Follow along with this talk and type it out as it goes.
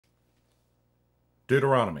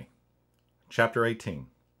Deuteronomy, chapter 18.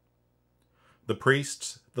 The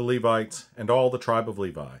priests, the Levites, and all the tribe of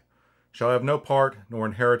Levi shall have no part nor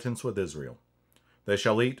inheritance with Israel. They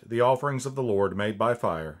shall eat the offerings of the Lord made by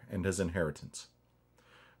fire and his inheritance.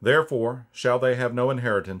 Therefore shall they have no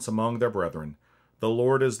inheritance among their brethren. The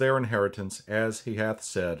Lord is their inheritance, as he hath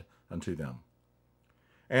said unto them.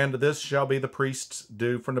 And this shall be the priest's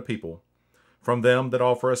due from the people, from them that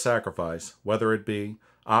offer a sacrifice, whether it be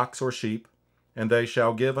ox or sheep, and they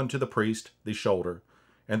shall give unto the priest the shoulder,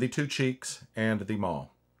 and the 2 cheeks, and the maw.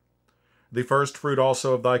 The first fruit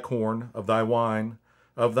also of thy corn, of thy wine,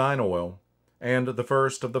 of thine oil, and the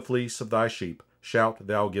first of the fleece of thy sheep shalt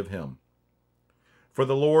thou give him. For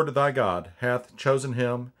the Lord thy God hath chosen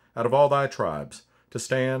him out of all thy tribes, to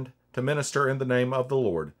stand to minister in the name of the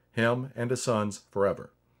Lord, him and his sons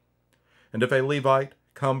forever. And if a Levite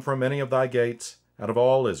come from any of thy gates out of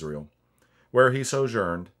all Israel, where he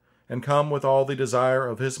sojourned, and come with all the desire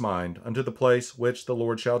of his mind unto the place which the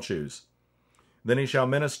Lord shall choose, then he shall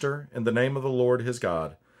minister in the name of the Lord his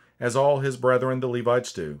God, as all his brethren the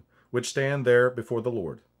Levites do, which stand there before the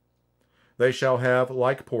Lord. They shall have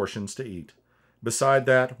like portions to eat, beside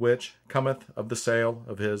that which cometh of the sale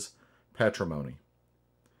of his patrimony.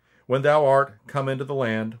 When thou art come into the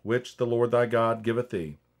land which the Lord thy God giveth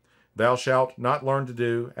thee, thou shalt not learn to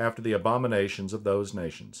do after the abominations of those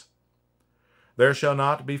nations. There shall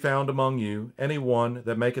not be found among you any one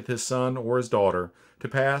that maketh his son or his daughter to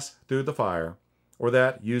pass through the fire, or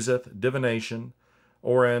that useth divination,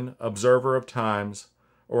 or an observer of times,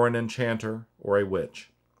 or an enchanter, or a witch,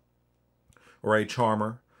 or a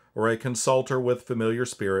charmer, or a consulter with familiar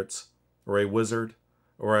spirits, or a wizard,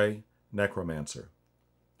 or a necromancer.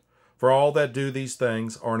 For all that do these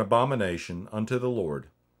things are an abomination unto the Lord.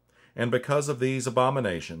 And because of these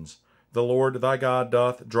abominations, the Lord thy God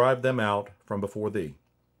doth drive them out from before thee.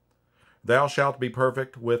 Thou shalt be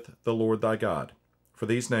perfect with the Lord thy God. For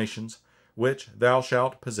these nations, which thou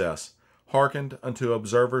shalt possess, hearkened unto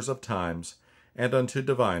observers of times, and unto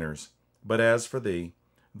diviners. But as for thee,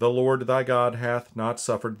 the Lord thy God hath not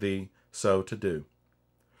suffered thee so to do.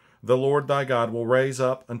 The Lord thy God will raise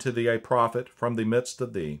up unto thee a prophet from the midst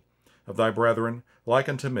of thee, of thy brethren, like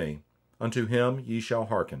unto me. Unto him ye shall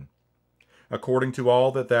hearken, according to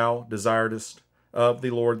all that thou desiredst of the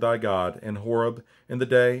Lord thy God in Horeb in the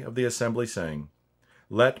day of the assembly, saying,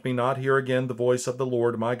 Let me not hear again the voice of the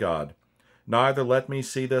Lord my God, neither let me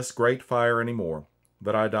see this great fire any more,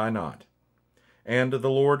 that I die not. And the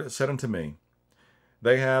Lord said unto me,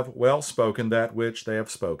 They have well spoken that which they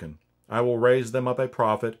have spoken. I will raise them up a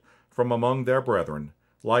prophet from among their brethren,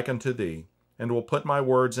 like unto thee, and will put my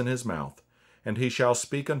words in his mouth, and he shall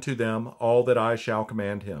speak unto them all that I shall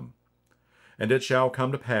command him. And it shall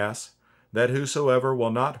come to pass, that whosoever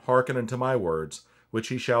will not hearken unto my words, which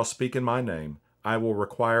he shall speak in my name, I will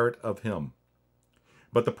require it of him.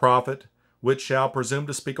 But the prophet, which shall presume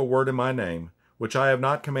to speak a word in my name, which I have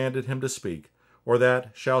not commanded him to speak, or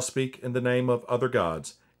that shall speak in the name of other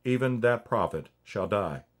gods, even that prophet shall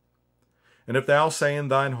die. And if thou say in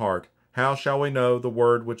thine heart, How shall we know the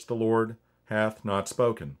word which the Lord hath not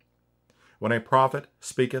spoken? When a prophet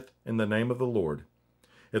speaketh in the name of the Lord,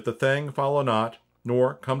 if the thing follow not,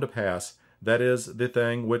 nor come to pass, that is the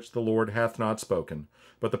thing which the Lord hath not spoken,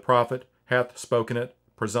 but the prophet hath spoken it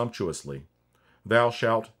presumptuously, thou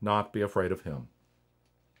shalt not be afraid of him.